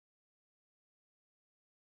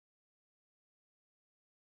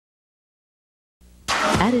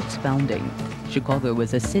At its founding, Chicago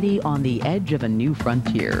was a city on the edge of a new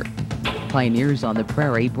frontier. Pioneers on the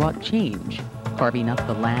prairie brought change, carving up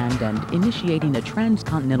the land and initiating a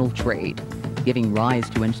transcontinental trade, giving rise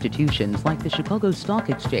to institutions like the Chicago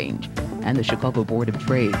Stock Exchange and the Chicago Board of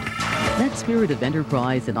Trade. That spirit of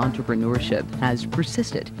enterprise and entrepreneurship has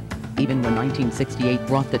persisted, even when 1968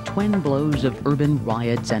 brought the twin blows of urban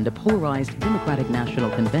riots and a polarized Democratic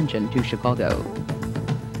National Convention to Chicago.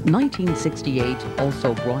 1968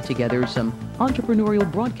 also brought together some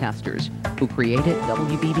entrepreneurial broadcasters who created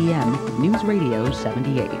WBBM Newsradio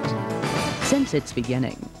 78. Since its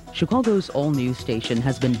beginning, Chicago's all-news station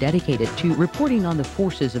has been dedicated to reporting on the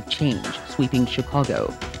forces of change sweeping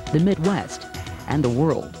Chicago, the Midwest, and the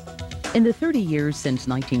world. In the 30 years since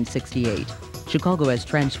 1968, Chicago has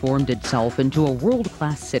transformed itself into a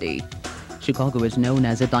world-class city. Chicago is known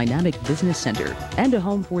as a dynamic business center and a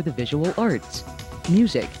home for the visual arts,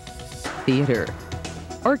 music, theater,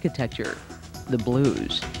 architecture, the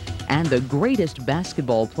blues, and the greatest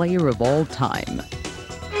basketball player of all time.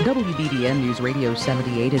 WBBM Newsradio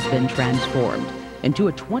 78 has been transformed into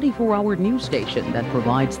a 24-hour news station that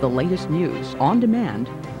provides the latest news on demand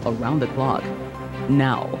around the clock.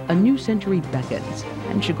 Now, a new century beckons,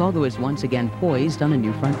 and Chicago is once again poised on a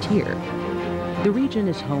new frontier. The region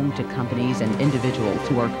is home to companies and individuals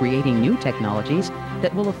who are creating new technologies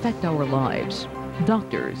that will affect our lives.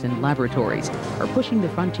 Doctors and laboratories are pushing the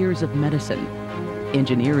frontiers of medicine.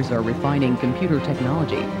 Engineers are refining computer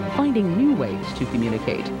technology, finding new ways to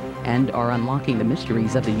communicate, and are unlocking the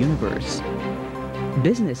mysteries of the universe.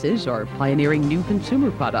 Businesses are pioneering new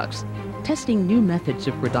consumer products, testing new methods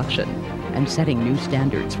of production, and setting new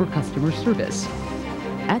standards for customer service.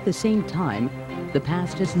 At the same time, the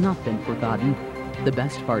past has not been forgotten. The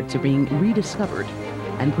best parts are being rediscovered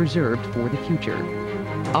and preserved for the future.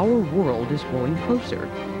 Our world is growing closer,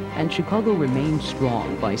 and Chicago remains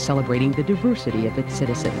strong by celebrating the diversity of its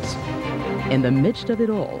citizens. In the midst of it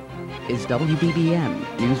all is WBBM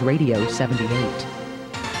Newsradio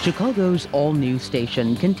 78. Chicago's all-news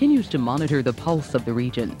station continues to monitor the pulse of the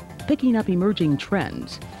region, picking up emerging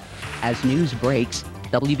trends. As news breaks,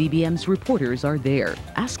 WBBM's reporters are there,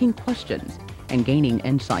 asking questions and gaining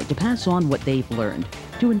insight to pass on what they've learned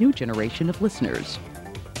to a new generation of listeners.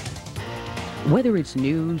 Whether it's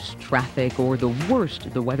news, traffic, or the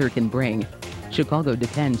worst the weather can bring, Chicago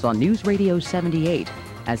depends on Newsradio 78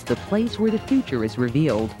 as the place where the future is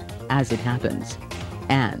revealed as it happens.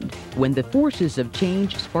 And when the forces of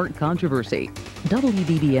change spark controversy,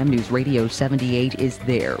 WBBM Newsradio 78 is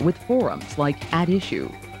there with forums like At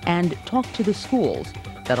Issue and Talk to the Schools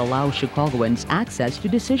that allow Chicagoans access to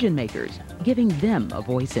decision makers, giving them a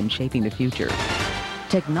voice in shaping the future.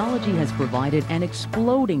 Technology has provided an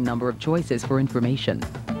exploding number of choices for information.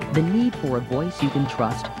 The need for a voice you can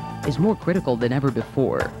trust is more critical than ever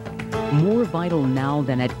before. More vital now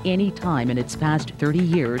than at any time in its past 30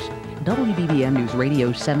 years, WBBM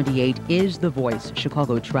Newsradio 78 is the voice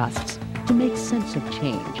Chicago trusts to make sense of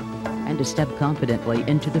change and to step confidently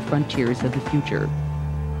into the frontiers of the future.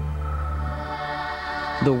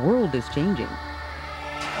 The world is changing.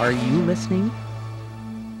 Are you listening?